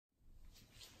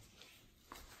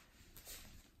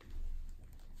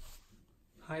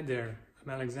Hi there, I'm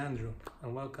Alexandru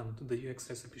and welcome to the UX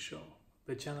Recipe Show,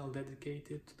 the channel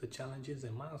dedicated to the challenges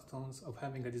and milestones of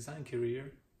having a design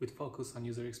career with focus on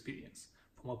user experience.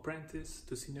 From apprentice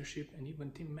to seniorship and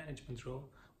even team management role,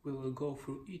 we will go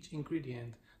through each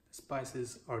ingredient that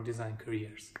spices our design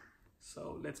careers.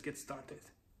 So let's get started.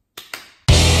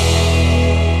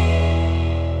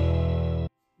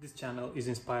 This channel is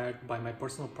inspired by my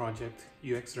personal project,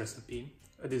 UX Recipe,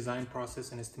 a design process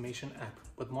and estimation app,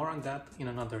 but more on that in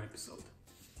another episode.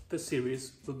 The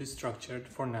series will be structured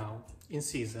for now in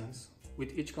seasons,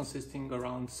 with each consisting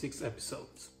around 6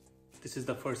 episodes. This is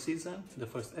the first season, the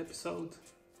first episode,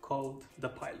 called The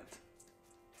Pilot.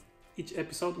 Each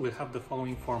episode will have the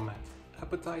following format: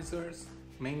 appetizers,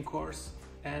 main course,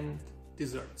 and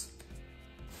desserts.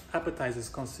 Appetizers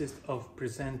consist of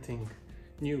presenting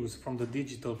news from the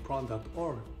digital product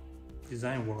or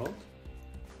design world.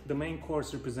 The main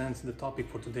course represents the topic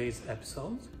for today's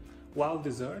episode, while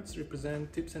desserts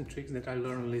represent tips and tricks that I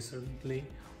learned recently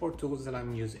or tools that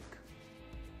I'm using.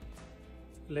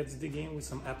 Let's dig in with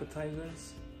some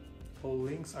appetizers. All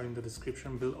links are in the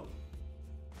description below.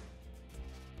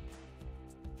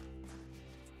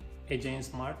 AJ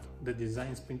 & Smart, the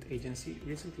design sprint agency,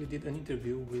 recently did an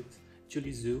interview with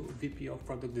Julie Zhu, VP of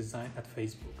Product Design at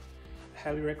Facebook. I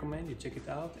highly recommend you check it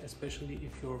out, especially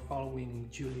if you're following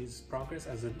Julie's progress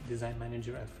as a design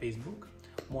manager at Facebook.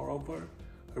 Moreover,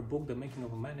 her book, The Making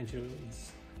of a Manager,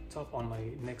 is top on my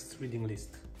next reading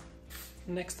list.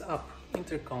 Next up,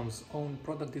 Intercom's own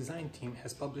product design team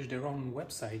has published their own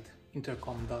website,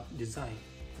 intercom.design.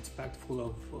 It's packed full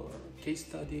of case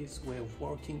studies, way of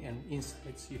working, and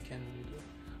insights you can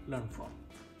learn from.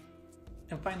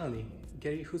 And finally,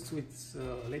 Gary Hustwitz's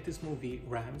latest movie,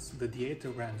 Rams, the Theater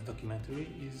Rams documentary,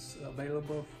 is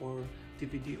available for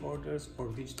DVD orders or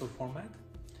digital format.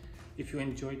 If you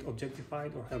enjoyed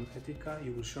Objectified or Helvetica,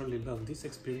 you will surely love this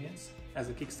experience. As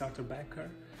a Kickstarter backer,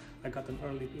 I got an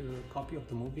early copy of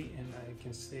the movie, and I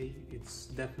can say it's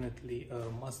definitely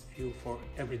a must-view for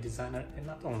every designer, and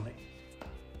not only.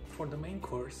 For the main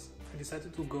course, I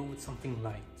decided to go with something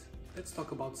light. Let's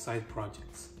talk about side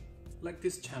projects, like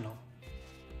this channel.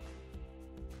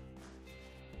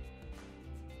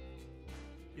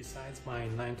 Besides my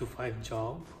 9-to-5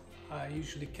 job, I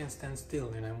usually can't stand still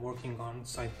and I'm working on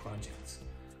side projects,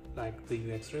 like the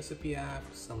UX Recipe app,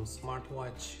 some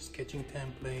smartwatch sketching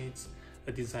templates,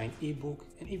 a design ebook,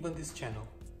 and even this channel.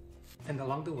 And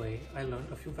along the way, I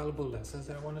learned a few valuable lessons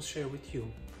that I want to share with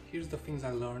you. Here's the things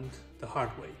I learned the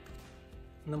hard way.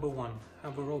 Number 1,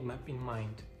 have a roadmap in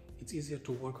mind. It's easier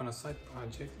to work on a side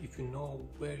project if you know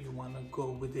where you want to go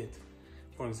with it.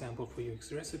 For example, for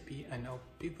UX Recipe, I now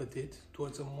pivoted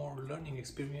towards a more learning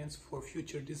experience for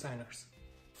future designers.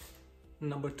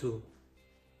 Number 2,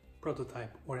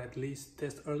 prototype, or at least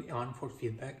test early on for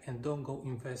feedback, and don't go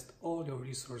invest all your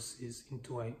resources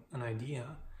into an idea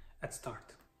at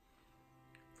start.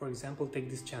 For example,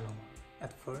 take this channel.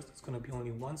 At first, it's going to be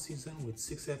only one season with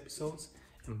 6 episodes,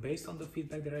 and based on the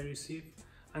feedback that I receive,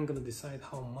 I'm going to decide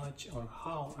how much or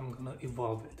how I'm going to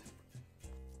evolve it.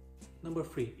 Number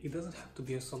 3, it doesn't have to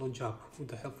be a solo job. With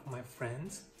the help of my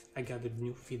friends, I gathered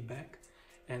new feedback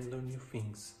and learned new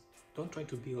things. Don't try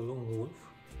to be a lone wolf,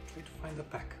 try to find a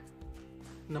pack.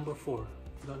 Number 4,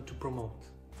 learn to promote.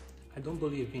 I don't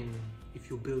believe in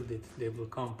if you build it, they will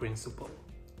come principle.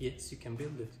 Yes, you can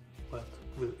build it, but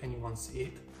will anyone see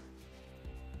it?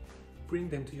 Bring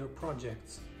them to your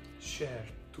projects. Share,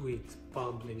 tweet,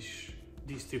 publish,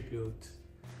 distribute.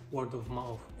 Word of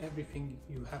mouth, everything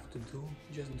you have to do,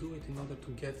 just do it in order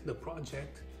to get the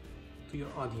project to your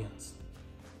audience.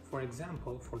 For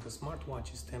example, for the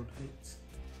smartwatches templates,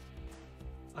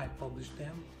 I published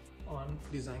them on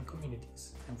design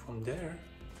communities, and from there,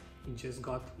 it just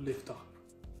got lift up.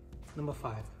 Number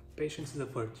 5, patience is a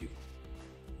virtue.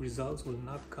 Results will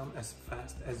not come as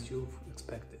fast as you've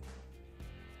expected.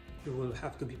 You will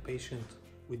have to be patient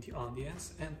with the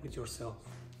audience and with yourself.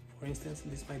 For instance,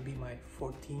 this might be my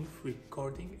 14th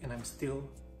recording and I'm still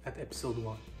at episode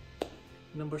 1.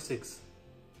 Number 6,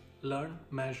 learn,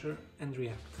 measure, and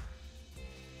react.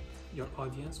 Your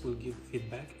audience will give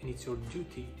feedback and it's your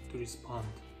duty to respond,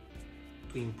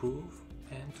 to improve,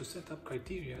 and to set up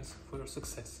criteria for your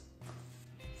success.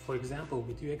 For example,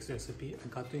 with UX Recipe, I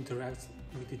got to interact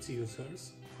with its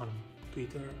users on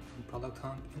Twitter, on Product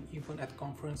Hunt, and even at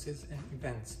conferences and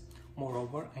events.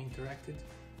 Moreover, I interacted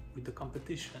with the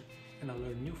competition and I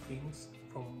learned new things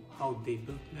from how they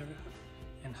built their app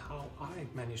and how I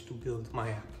managed to build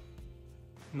my app.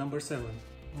 Number 7,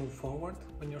 move forward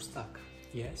when you're stuck.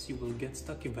 Yes, you will get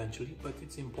stuck eventually, but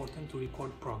it's important to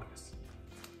record progress.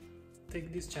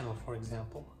 Take this channel for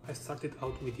example. I started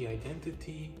out with the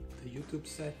identity, the YouTube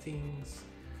settings,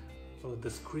 the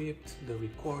script, the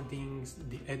recordings,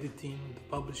 the editing, the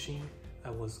publishing. I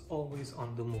was always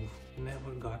on the move,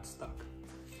 never got stuck.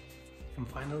 And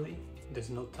finally, there's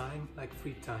no time like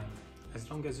free time. As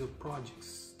long as your projects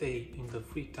stay in the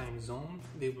free time zone,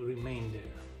 they will remain there.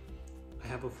 I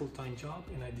have a full-time job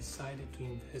and I decided to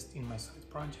invest in my side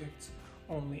projects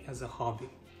only as a hobby.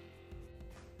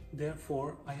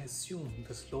 Therefore, I assume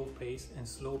the slow pace and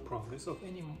slow progress of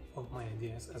any of my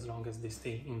ideas as long as they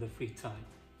stay in the free time.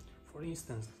 For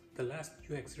instance, the last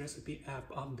UX recipe app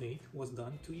update was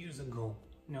done 2 years ago.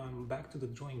 Now I'm back to the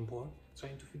drawing board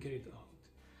trying to figure it out.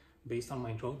 Based on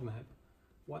my roadmap,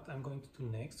 what I'm going to do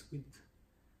next with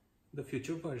the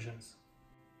future versions.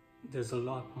 There's a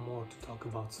lot more to talk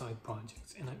about side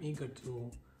projects and I'm eager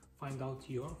to find out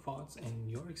your thoughts and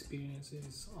your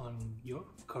experiences on your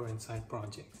current side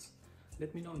projects.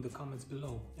 Let me know in the comments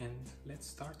below and let's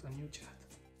start a new chat.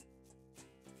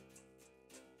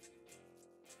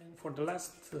 And for the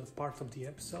last part of the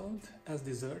episode, as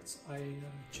desserts, I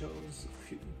chose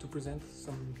to present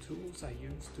some tools I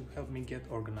use to help me get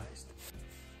organized.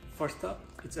 First up,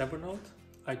 it's Evernote.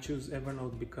 I choose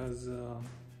Evernote because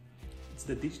it's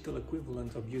the digital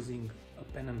equivalent of using a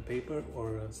pen and paper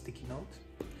or a sticky note.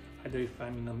 Either if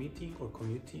I'm in a meeting or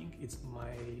commuting, it's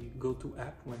my go-to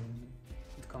app when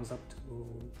it comes up to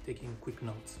taking quick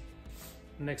notes.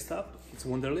 Next up, it's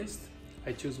Wunderlist.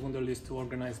 I choose Wunderlist to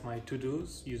organize my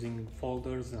to-dos using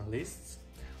folders and lists.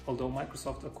 Although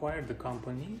Microsoft acquired the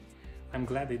company, I'm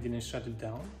glad they didn't shut it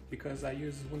down because I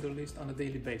use Wunderlist on a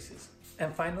daily basis.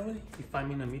 And finally, if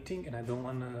I'm in a meeting and I don't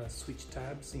want to switch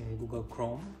tabs in Google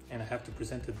Chrome and I have to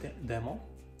present a demo,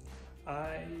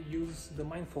 I use the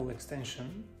Mindful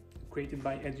extension created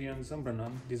by Adrian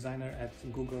Zumbranon, designer at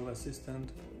Google Assistant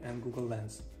and Google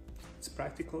Lens. It's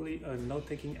practically a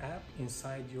note-taking app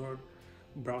inside your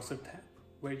browser tab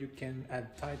where you can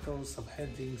add titles,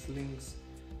 subheadings, links,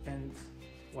 and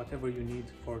whatever you need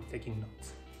for taking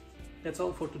notes. That's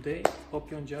all for today. Hope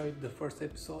you enjoyed the first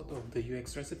episode of the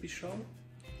UX Recipe Show.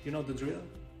 You know the drill.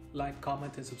 Like,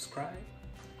 comment and subscribe.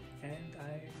 And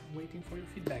I'm waiting for your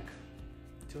feedback.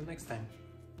 Till next time.